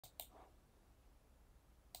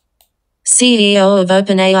CEO of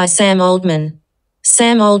OpenAI Sam Altman.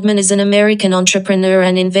 Sam Altman is an American entrepreneur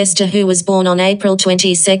and investor who was born on April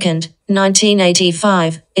 22,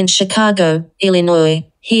 1985, in Chicago, Illinois.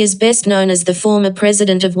 He is best known as the former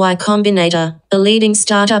president of Combinator, a leading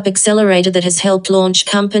startup accelerator that has helped launch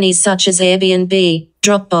companies such as Airbnb,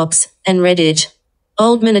 Dropbox, and Reddit.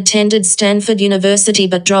 Altman attended Stanford University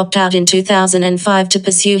but dropped out in 2005 to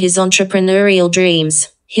pursue his entrepreneurial dreams.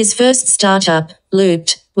 His first startup,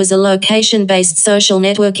 Loopt, was a location-based social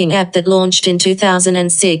networking app that launched in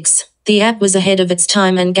 2006. The app was ahead of its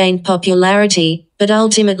time and gained popularity, but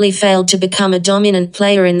ultimately failed to become a dominant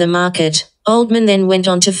player in the market. Altman then went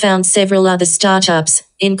on to found several other startups,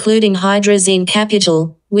 including Hydrazine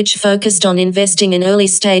Capital, which focused on investing in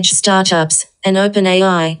early-stage startups, and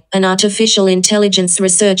OpenAI, an artificial intelligence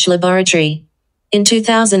research laboratory. In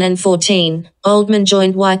 2014, Altman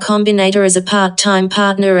joined Y Combinator as a part-time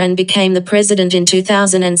partner and became the president in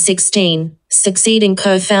 2016, succeeding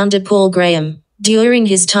co-founder Paul Graham. During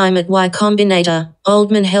his time at Y Combinator,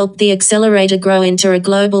 Altman helped the accelerator grow into a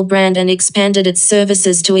global brand and expanded its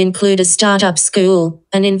services to include a startup school,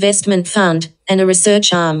 an investment fund, and a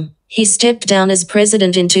research arm. He stepped down as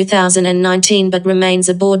president in 2019 but remains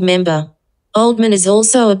a board member. Altman is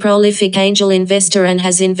also a prolific angel investor and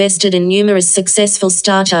has invested in numerous successful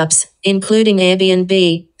startups, including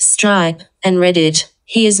Airbnb, Stripe, and Reddit.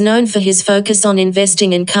 He is known for his focus on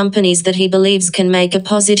investing in companies that he believes can make a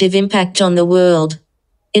positive impact on the world.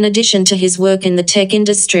 In addition to his work in the tech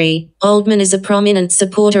industry, Altman is a prominent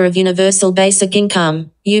supporter of Universal Basic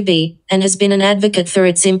Income, UB, and has been an advocate for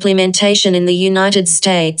its implementation in the United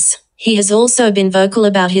States. He has also been vocal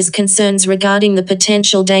about his concerns regarding the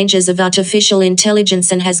potential dangers of artificial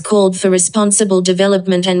intelligence and has called for responsible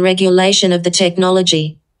development and regulation of the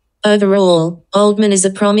technology. Overall, Altman is a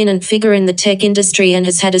prominent figure in the tech industry and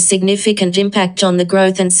has had a significant impact on the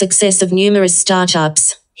growth and success of numerous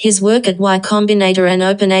startups. His work at Y Combinator and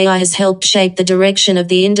OpenAI has helped shape the direction of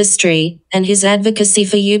the industry, and his advocacy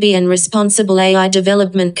for UB and responsible AI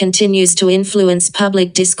development continues to influence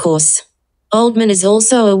public discourse. Altman is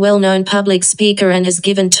also a well-known public speaker and has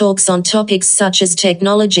given talks on topics such as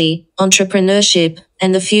technology, entrepreneurship,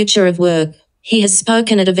 and the future of work. He has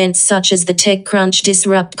spoken at events such as the TechCrunch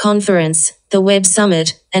Disrupt Conference, the Web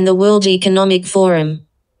Summit, and the World Economic Forum.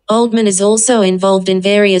 Altman is also involved in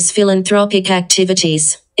various philanthropic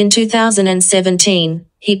activities. In 2017,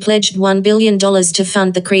 he pledged $1 billion to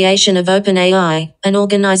fund the creation of OpenAI, an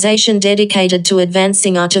organization dedicated to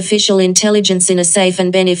advancing artificial intelligence in a safe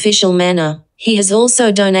and beneficial manner. He has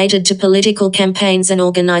also donated to political campaigns and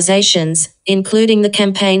organizations, including the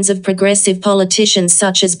campaigns of progressive politicians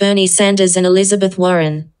such as Bernie Sanders and Elizabeth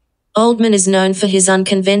Warren. Altman is known for his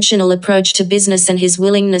unconventional approach to business and his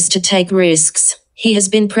willingness to take risks. He has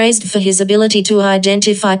been praised for his ability to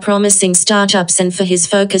identify promising startups and for his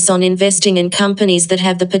focus on investing in companies that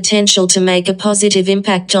have the potential to make a positive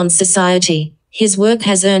impact on society. His work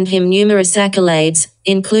has earned him numerous accolades,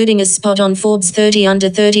 including a spot on Forbes 30 Under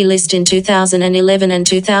 30 list in 2011 and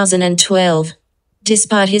 2012.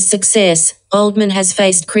 Despite his success, Altman has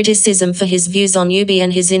faced criticism for his views on UB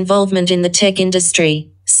and his involvement in the tech industry.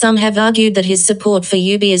 Some have argued that his support for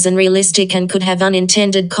UB is unrealistic and could have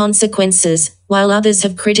unintended consequences, while others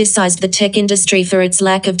have criticized the tech industry for its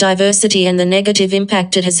lack of diversity and the negative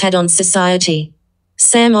impact it has had on society.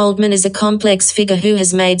 Sam Altman is a complex figure who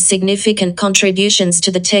has made significant contributions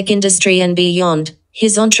to the tech industry and beyond.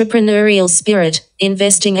 His entrepreneurial spirit,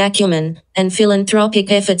 investing acumen, and philanthropic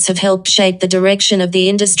efforts have helped shape the direction of the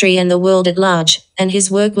industry and the world at large, and his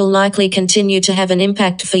work will likely continue to have an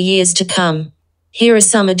impact for years to come. Here are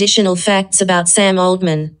some additional facts about Sam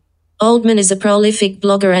Altman. Altman is a prolific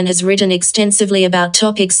blogger and has written extensively about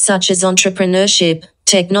topics such as entrepreneurship,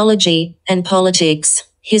 technology, and politics.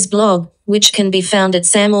 His blog, which can be found at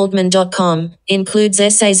samaltman.com, includes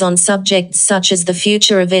essays on subjects such as the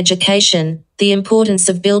future of education, the importance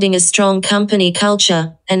of building a strong company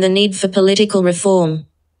culture, and the need for political reform.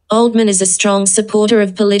 Altman is a strong supporter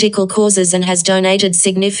of political causes and has donated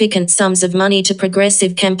significant sums of money to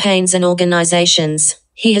progressive campaigns and organizations.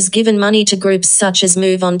 He has given money to groups such as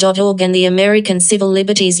MoveOn.org and the American Civil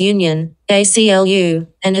Liberties Union, ACLU,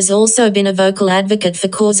 and has also been a vocal advocate for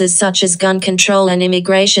causes such as gun control and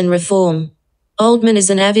immigration reform. Altman is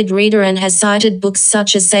an avid reader and has cited books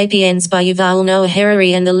such as Sapiens by Yuval Noah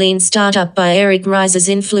Harari and The Lean Startup by Eric Ries as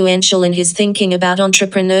influential in his thinking about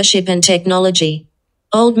entrepreneurship and technology.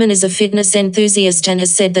 Altman is a fitness enthusiast and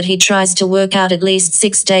has said that he tries to work out at least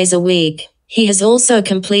 6 days a week. He has also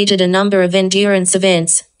completed a number of endurance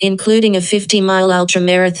events, including a 50-mile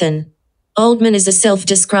ultramarathon. Altman is a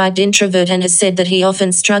self-described introvert and has said that he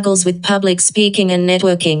often struggles with public speaking and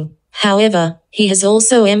networking. However, he has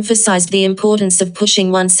also emphasized the importance of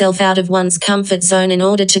pushing oneself out of one's comfort zone in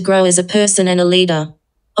order to grow as a person and a leader.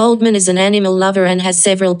 Altman is an animal lover and has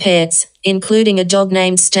several pets, including a dog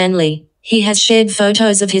named Stanley. He has shared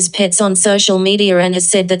photos of his pets on social media and has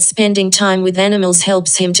said that spending time with animals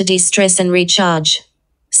helps him to de-stress and recharge.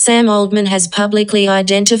 Sam Altman has publicly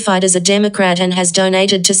identified as a Democrat and has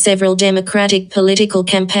donated to several Democratic political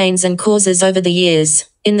campaigns and causes over the years.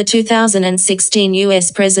 In the 2016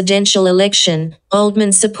 U.S. presidential election,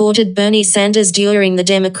 Altman supported Bernie Sanders during the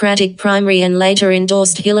Democratic primary and later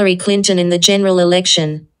endorsed Hillary Clinton in the general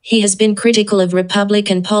election. He has been critical of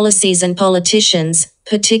Republican policies and politicians,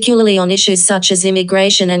 particularly on issues such as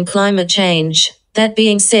immigration and climate change. That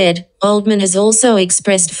being said, Altman has also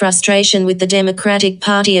expressed frustration with the Democratic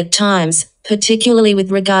Party at times, particularly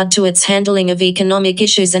with regard to its handling of economic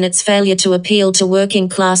issues and its failure to appeal to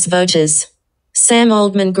working-class voters. Sam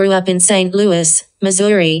Altman grew up in St. Louis,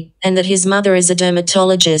 Missouri, and that his mother is a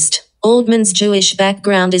dermatologist. Altman's Jewish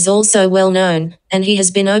background is also well known, and he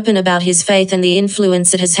has been open about his faith and the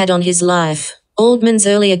influence it has had on his life. Altman's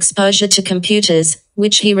early exposure to computers,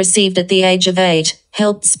 which he received at the age of 8,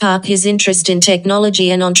 helped spark his interest in technology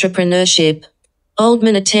and entrepreneurship.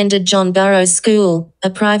 Altman attended John Burroughs School, a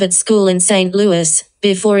private school in St. Louis,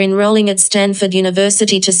 before enrolling at Stanford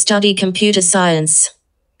University to study computer science.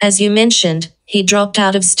 As you mentioned, he dropped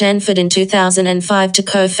out of Stanford in 2005 to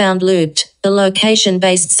co-found Loopt, a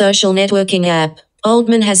location-based social networking app.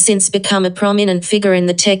 Altman has since become a prominent figure in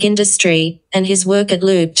the tech industry, and his work at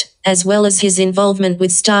Loopt, as well as his involvement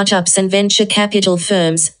with startups and venture capital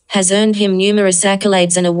firms, has earned him numerous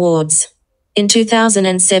accolades and awards. In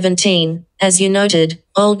 2017, as you noted,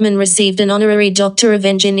 Altman received an honorary Doctor of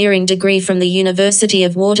Engineering degree from the University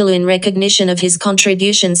of Waterloo in recognition of his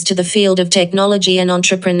contributions to the field of technology and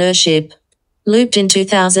entrepreneurship. Loopt in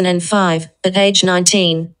 2005, at age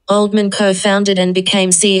 19, Altman co-founded and became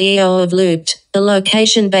CEO of Loopt, a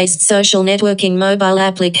location-based social networking mobile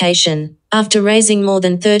application. After raising more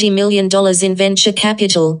than $30 million in venture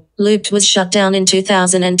capital, Loopt was shut down in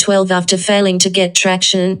 2012 after failing to get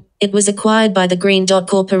traction. It was acquired by the Green Dot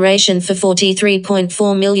Corporation for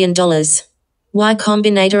 $43.4 million. Y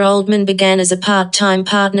Combinator. Altman began as a part-time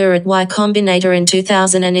partner at Y Combinator in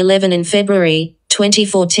 2011. In February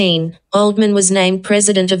 2014, Altman was named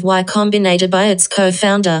president of Y Combinator by its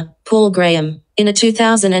co-founder, Paul Graham. In a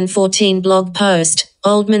 2014 blog post,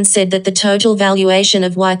 Altman said that the total valuation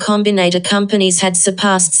of Y Combinator companies had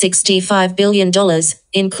surpassed $65 billion,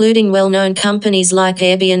 including well-known companies like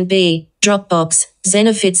Airbnb, Dropbox,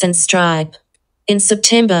 Zenefits and Stripe. In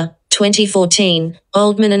September 2014,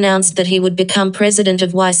 Altman announced that he would become president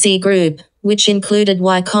of YC Group, which included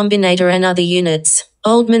Y Combinator and other units.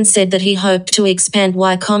 Altman said that he hoped to expand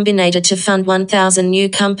Y Combinator to fund 1,000 new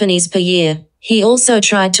companies per year. He also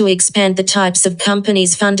tried to expand the types of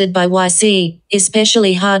companies funded by YC,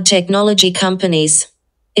 especially hard technology companies.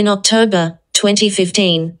 In October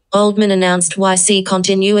 2015, Altman announced YC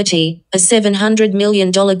Continuity, a $700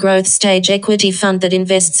 million growth stage equity fund that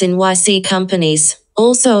invests in YC companies.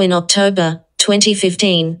 Also in October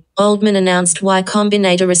 2015, Altman announced Y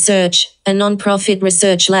Combinator Research, a non-profit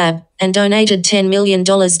research lab, and donated $10 million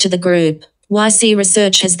to the group. YC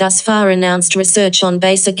Research has thus far announced research on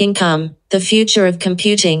basic income, the future of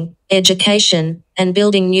computing, education, and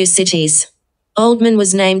building new cities. Altman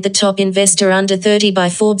was named the top investor under 30 by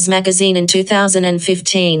Forbes magazine in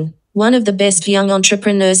 2015, one of the best young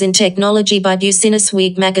entrepreneurs in technology by Business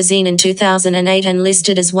Week magazine in 2008, and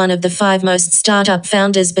listed as one of the 5 most startup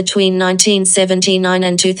founders between 1979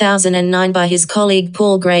 and 2009 by his colleague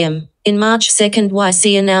Paul Graham. In March 2,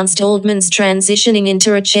 YC announced Altman's transitioning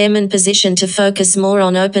into a chairman position to focus more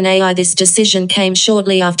on OpenAI. This decision came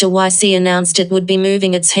shortly after YC announced it would be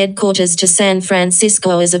moving its headquarters to San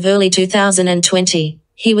Francisco as of early 2020.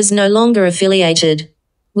 He was no longer affiliated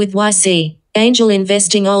with YC. Angel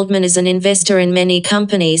investing. Altman is an investor in many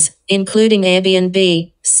companies, including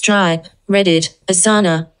Airbnb, Stripe, Reddit,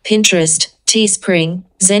 Asana, Pinterest, Teespring,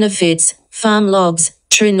 Zenefits, FarmLogs,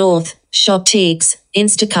 True North, ShopTix,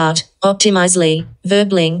 Instacart, Optimizely,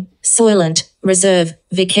 Verbling, Soylent, Reserve,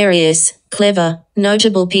 Vicarious, Clever,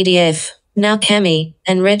 Notable PDF, Now Cami,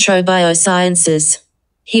 and Retro Biosciences.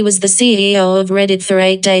 He was the CEO of Reddit for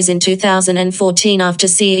 8 days in 2014 after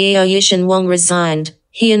CEO Yushin Wong resigned.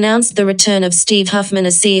 He announced the return of Steve Huffman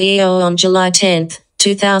as CEO on July 10,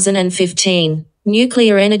 2015.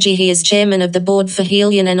 Nuclear energy. He is chairman of the board for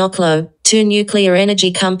Helion and Oklo, 2 nuclear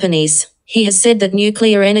energy companies. He has said that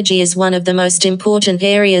nuclear energy is one of the most important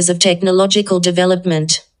areas of technological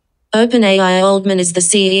development. OpenAI. Altman is the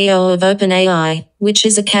CEO of OpenAI, which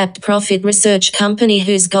is a capped profit research company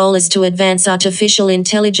whose goal is to advance artificial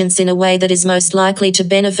intelligence in a way that is most likely to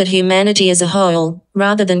benefit humanity as a whole,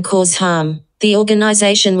 rather than cause harm. The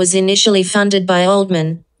organization was initially funded by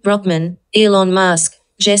Altman, Brockman, Elon Musk,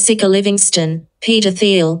 Jessica Livingston, Peter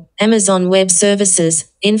Thiel, Amazon Web Services,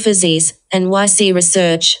 Infosys, and YC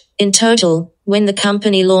Research. In total, when the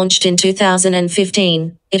company launched in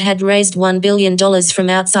 2015, it had raised $1 billion from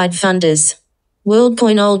outside funders.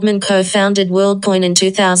 WorldCoin. Altman co-founded WorldCoin in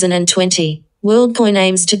 2020. WorldCoin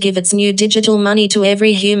aims to give its new digital money to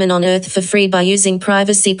every human on Earth for free by using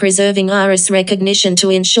privacy-preserving iris recognition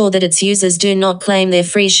to ensure that its users do not claim their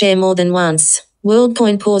free share more than once.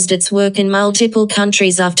 WorldCoin paused its work in multiple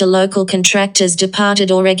countries after local contractors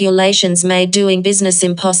departed or regulations made doing business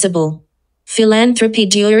impossible. Philanthropy.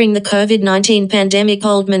 During the COVID-19 pandemic,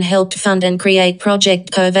 Altman helped fund and create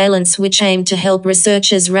Project Covalence, which aimed to help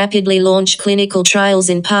researchers rapidly launch clinical trials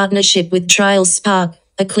in partnership with TrialSpark,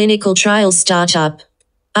 a clinical trials startup.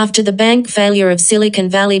 After the bank failure of Silicon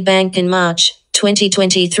Valley Bank in March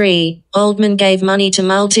 2023, Altman gave money to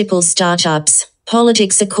multiple startups.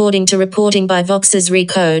 Politics. According to reporting by Vox's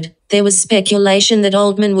Recode, there was speculation that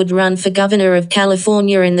Altman would run for governor of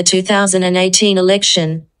California in the 2018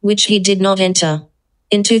 election, which he did not enter.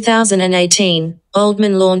 In 2018,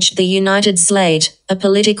 Altman launched the United Slate, a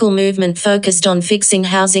political movement focused on fixing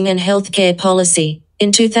housing and healthcare policy.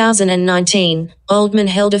 In 2019, Altman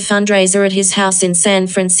held a fundraiser at his house in San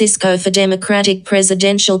Francisco for Democratic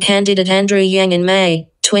presidential candidate Andrew Yang. In May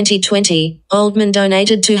 2020, Altman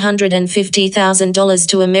donated $250,000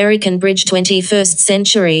 to American Bridge 21st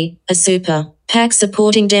Century, a super PAC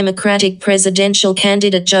supporting Democratic presidential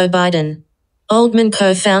candidate Joe Biden. Altman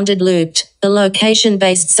co-founded Loopt, a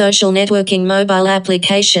location-based social networking mobile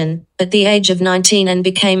application, at the age of 19 and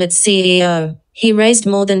became its CEO. He raised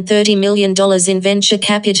more than $30 million in venture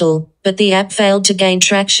capital, but the app failed to gain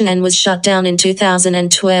traction and was shut down in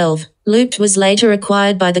 2012. Loopt was later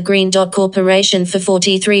acquired by the Green Dot Corporation for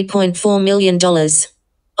 $43.4 million.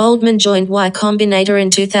 Altman joined Y Combinator in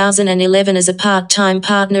 2011 as a part-time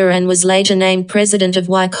partner and was later named president of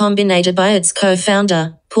Y Combinator by its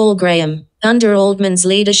co-founder, Paul Graham. Under Altman's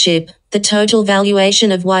leadership, the total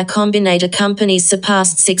valuation of Y Combinator companies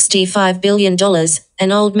surpassed $65 billion,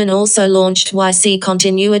 and Altman also launched YC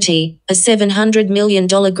Continuity, a $700 million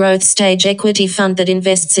growth stage equity fund that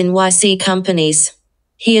invests in YC companies.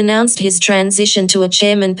 He announced his transition to a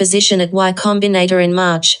chairman position at Y Combinator in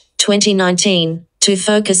March 2019, to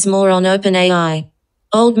focus more on OpenAI.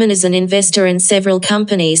 Altman is an investor in several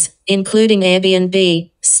companies, including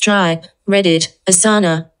Airbnb, Stripe, Reddit,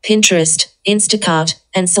 Asana, Pinterest, Instacart,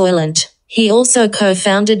 and Soylent. He also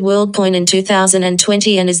co-founded WorldCoin in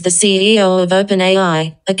 2020 and is the CEO of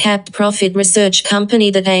OpenAI, a capped profit research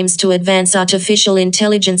company that aims to advance artificial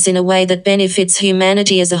intelligence in a way that benefits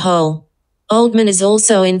humanity as a whole. Altman is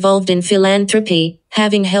also involved in philanthropy,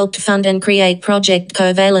 having helped fund and create Project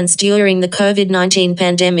Covalence during the COVID-19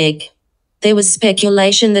 pandemic. There was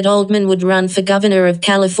speculation that Altman would run for governor of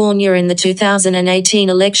California in the 2018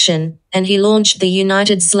 election, and he launched the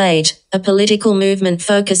United Slate, a political movement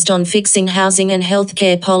focused on fixing housing and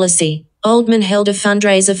healthcare policy. Altman held a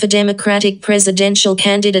fundraiser for Democratic presidential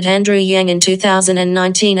candidate Andrew Yang in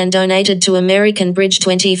 2019 and donated to American Bridge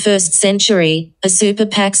 21st Century, a super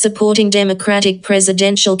PAC supporting Democratic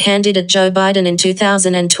presidential candidate Joe Biden in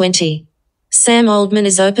 2020. Sam Altman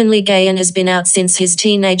is openly gay and has been out since his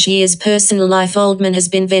teenage years. Personal life. Altman has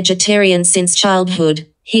been vegetarian since childhood.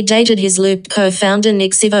 He dated his Loopt co-founder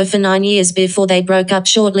Nick Sivo for 9 years before they broke up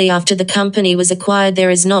shortly after the company was acquired. There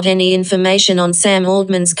is not any information on Sam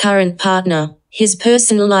Altman's current partner. His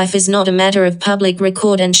personal life is not a matter of public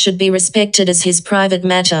record and should be respected as his private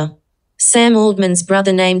matter. Sam Altman's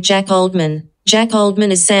brother named Jack Altman. Jack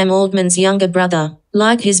Altman is Sam Altman's younger brother.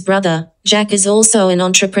 Like his brother, Jack is also an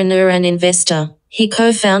entrepreneur and investor. He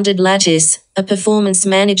co-founded Lattice, a performance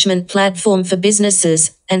management platform for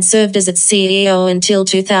businesses, and served as its CEO until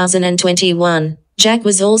 2021. Jack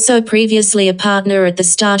was also previously a partner at the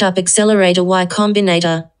startup accelerator Y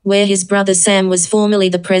Combinator, where his brother Sam was formerly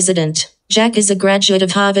the president. Jack is a graduate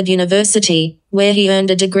of Harvard University, where he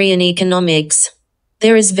earned a degree in economics.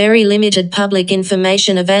 There is very limited public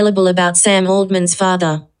information available about Sam Altman's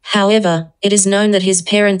father. However, it is known that his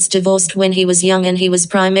parents divorced when he was young and he was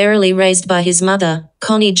primarily raised by his mother,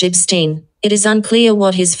 Connie Jibstein. It is unclear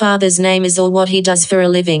what his father's name is or what he does for a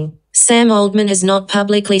living. Sam Altman has not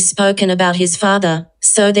publicly spoken about his father,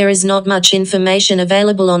 so there is not much information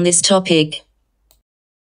available on this topic.